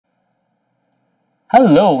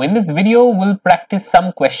Hello, in this video we'll practice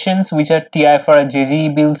some questions which are TIFR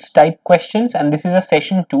jgeebils type questions, and this is a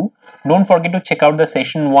session 2. Don't forget to check out the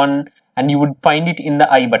session 1 and you would find it in the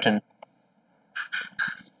I button.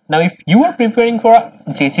 Now if you are preparing for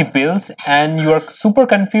jgeebils and you are super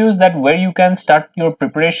confused that where you can start your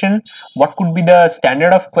preparation, what could be the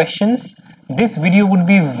standard of questions, this video would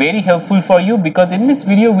be very helpful for you, because in this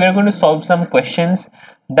video we are going to solve some questions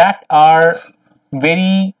that are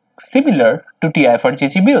very similar to TIFR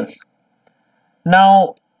jgeebils.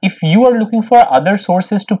 Now if you are looking for other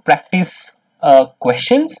sources to practice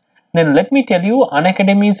questions, then let me tell you,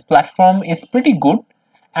 Unacademy's platform is pretty good,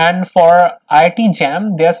 and for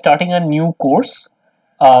IIT-JAM they are starting a new course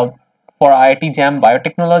for IIT-JAM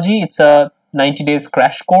Biotechnology. It's a 90 days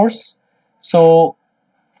crash course. So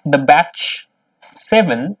the batch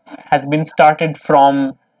 7 has been started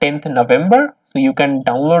from 10th November. So you can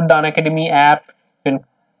download the Unacademy app, you can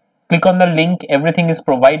click on the link, everything is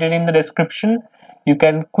provided in the description. You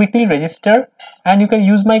can quickly register and you can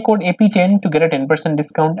use my code AP10 to get a 10%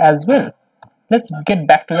 discount as well. Let's get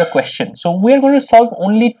back to the question. So we are going to solve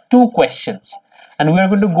only 2 questions and we are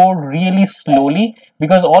going to go really slowly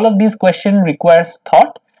because all of these questions requires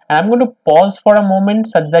thought. And I'm going to pause for a moment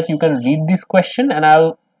such that you can read this question, and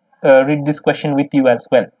I'll read this question with you as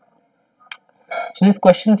well. So this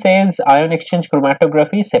question says ion exchange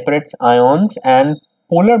chromatography separates ions and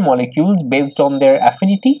polar molecules based on their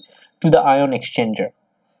affinity to the ion exchanger.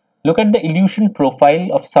 Look at the elution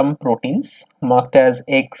profile of some proteins marked as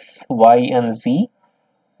X, Y and Z.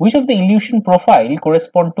 Which of the elution profile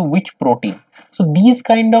correspond to which protein? So these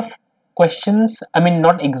kind of questions, I mean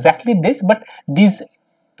not exactly this, but this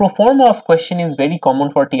pro forma of question is very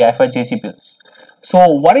common for TIFR jgeebils. So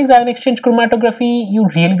what is ion exchange chromatography? You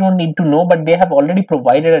really don't need to know, but they have already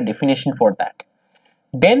provided a definition for that.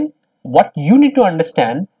 Then what you need to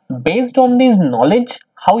understand, based on this knowledge,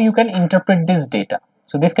 how you can interpret this data.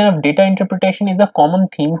 So this kind of data interpretation is a common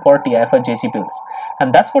theme for TIFR jgeebils,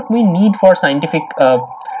 and that's what we need for scientific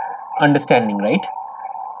understanding, right?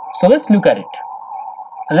 So let's look at it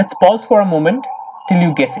and let's pause for a moment till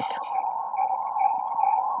you guess it.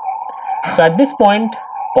 So at this point,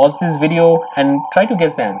 pause this video and try to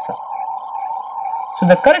guess the answer. So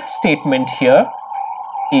the correct statement here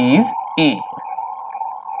is A.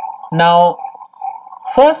 Now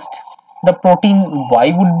first the protein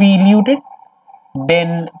Y would be eluted,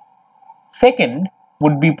 then second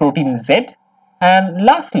would be protein Z, and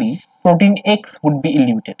lastly protein X would be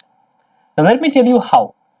eluted. Now let me tell you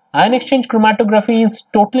how. Ion exchange chromatography is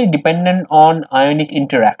totally dependent on ionic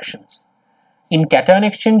interactions. In cation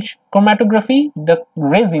exchange chromatography, the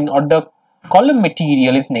resin or the column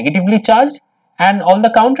material is negatively charged and all the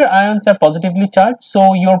counter ions are positively charged.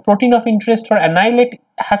 So your protein of interest or annihilate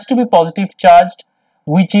has to be positive charged,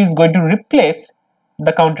 which is going to replace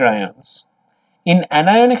the counter ions. In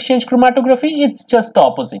anion exchange chromatography, it's just the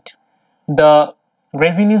opposite. The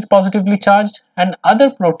resin is positively charged and other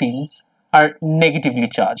proteins are negatively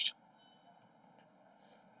charged.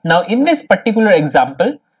 Now in this particular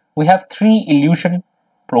example, we have 3 elution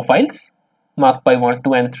profiles marked by 1,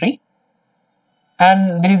 2 and 3,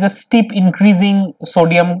 and there is a steep increasing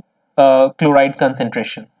sodium chloride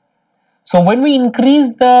concentration. So when we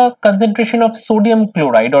increase the concentration of sodium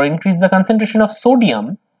chloride or increase the concentration of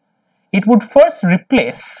sodium, it would first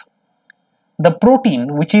replace the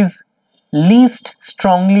protein which is least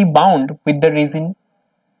strongly bound with the resin.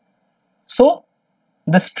 So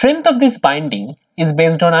the strength of this binding is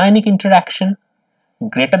based on ionic interaction.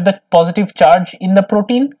 Greater the positive charge in the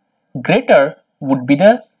protein, greater would be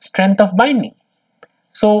the strength of binding.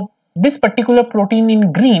 So this particular protein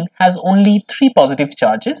in green has only 3 positive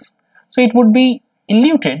charges, so it would be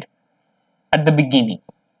eluted at the beginning.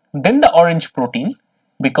 Then the orange protein,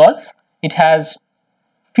 because it has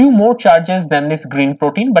few more charges than this green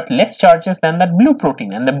protein but less charges than that blue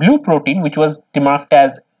protein, and the blue protein, which was demarked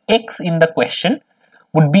as X in the question,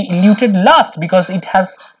 would be eluted last because it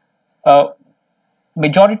has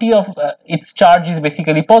majority of its charge is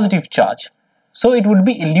basically positive charge, so it would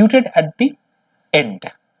be eluted at the end.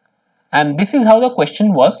 And this is how the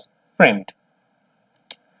question was framed.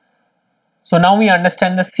 So now we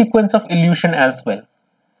understand the sequence of elution as well.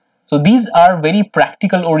 So these are very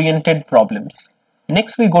practical oriented problems.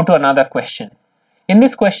 Next we go to another question. In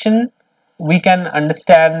this question we can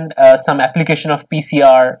understand some application of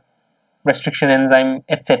PCR, restriction enzyme,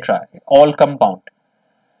 etc., all compound.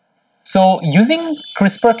 So using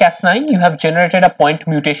CRISPR-Cas9, you have generated a point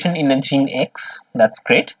mutation in a gene X. That's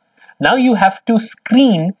great. Now you have to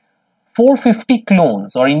screen 450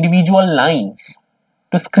 clones or individual lines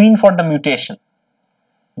to screen for the mutation.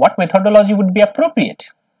 What methodology would be appropriate?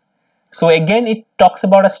 So again, it talks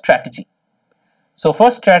about a strategy. So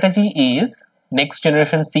first strategy is next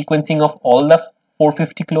generation sequencing of all the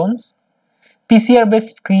 450 clones, PCR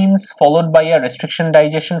based screens followed by a restriction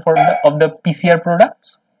digestion of the PCR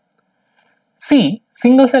products. C,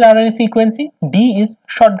 single cell RNA sequencing. D is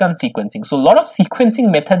shotgun sequencing. So a lot of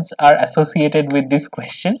sequencing methods are associated with this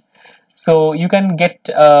question. So you can get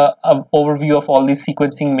an overview of all these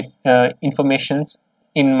sequencing informations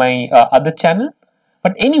in my other channel.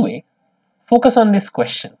 But anyway, focus on this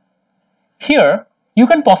question. Here, you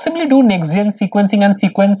can possibly do next-gen sequencing and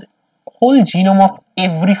sequence whole genome of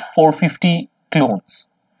every 450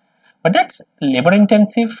 clones. But that's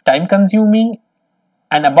labor-intensive, time-consuming,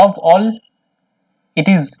 and above all, it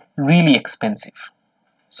is really expensive.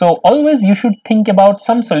 So always you should think about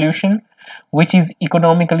some solution which is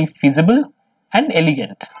economically feasible and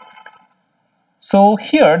elegant. So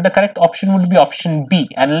here the correct option would be option B,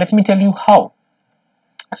 and let me tell you how.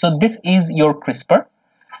 So this is your CRISPR.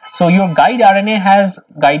 So your guide RNA has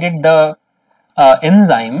guided the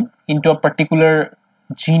enzyme into a particular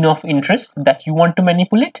gene of interest that you want to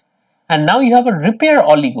manipulate, and now you have a repair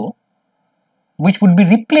oligo which would be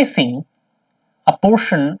replacing a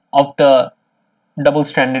portion of the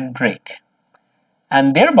double-stranded break,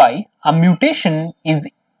 and thereby a mutation is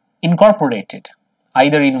incorporated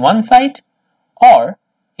either in one site or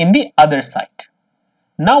in the other site.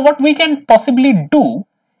 Now what we can possibly do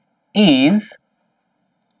is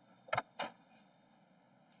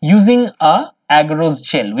using a agarose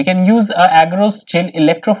gel. We can use a agarose gel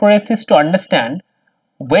electrophoresis to understand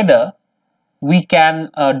whether we can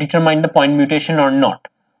determine the point mutation or not.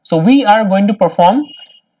 So we are going to perform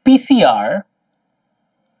PCR.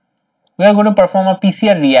 We are going to perform a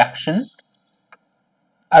PCR reaction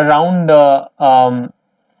around the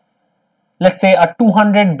let's say a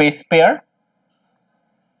 200 base pair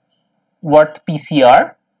worth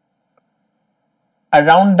PCR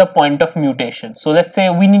around the point of mutation. So let's say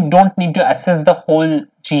we don't need to assess the whole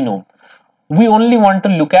genome. We only want to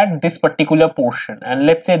look at this particular portion, and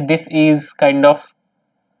let's say this is kind of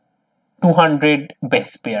 200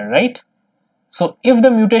 base pair, right? So if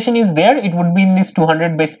the mutation is there, it would be in this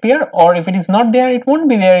 200 base pair, or if it is not there, it won't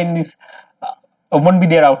be there in this, won't be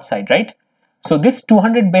there outside, right? So this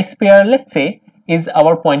 200 base pair, let's say, is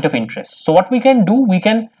our point of interest. So what we can do, we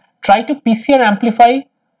can try to PCR amplify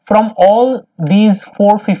from all these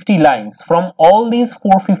 450 lines. From all these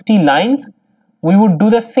 450 lines, we would do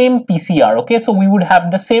the same PCR, okay? So we would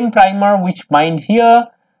have the same primer which bind here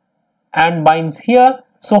and binds here.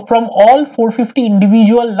 So from all 450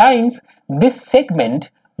 individual lines, this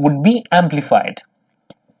segment would be amplified.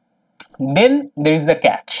 Then there is the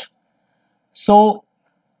catch. So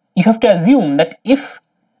you have to assume that if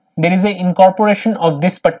there is an incorporation of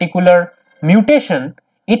this particular mutation,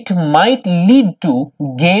 it might lead to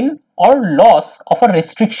gain or loss of a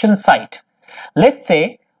restriction site. Let's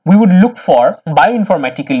say we would look for,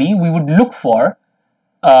 bioinformatically, we would look for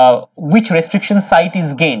which restriction site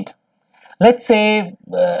is gained. Let's say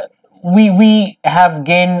we have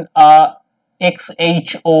gained a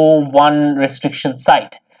XHO1 restriction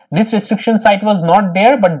site. This restriction site was not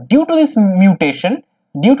there, but due to this mutation,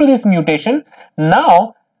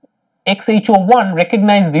 now XHO1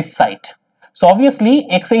 recognize this site. So obviously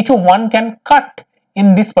XHO1 can cut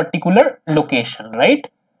in this particular location, right?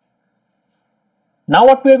 Now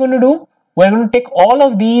what we are going to do, we are going to take all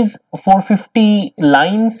of these 450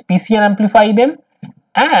 lines, PCR amplify them,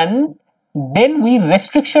 and then we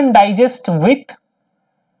restriction digest with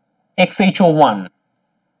XHO1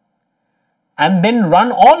 and then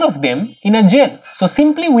run all of them in a gel. So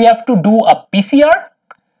simply we have to do a PCR.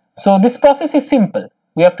 So this process is simple.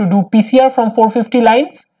 We have to do PCR from 450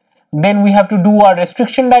 lines, then we have to do a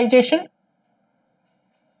restriction digestion,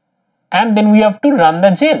 and then we have to run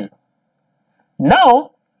the gel.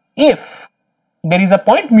 Now if there is a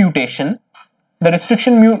point mutation, the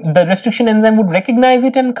restriction enzyme would recognize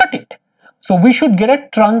it and cut it. So we should get a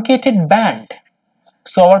truncated band.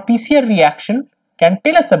 So our PCR reaction can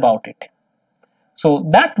tell us about it. So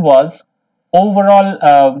that was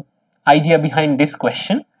overall idea behind this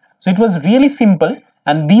question. So it was really simple,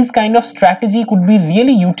 and these kind of strategy could be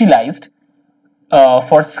really utilized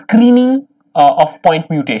for screening of point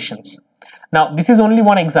mutations. Now this is only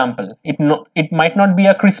one example. It might not be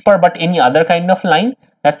a CRISPR but any other kind of line,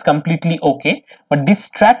 that's completely okay, but this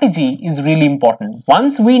strategy is really important.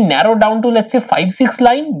 Once we narrow down to, let's say, 5-6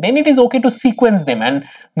 line, then it is okay to sequence them and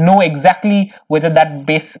know exactly whether that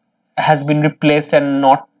base has been replaced and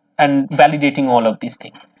not, and validating all of these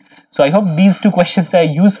things. So I hope these two questions are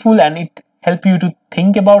useful and it help you to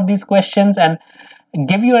think about these questions and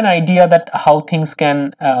give you an idea that how things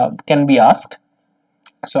can be asked.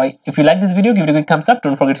 So if you like this video, give it a quick thumbs up.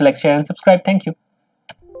 Don't forget to like, share and subscribe. Thank you.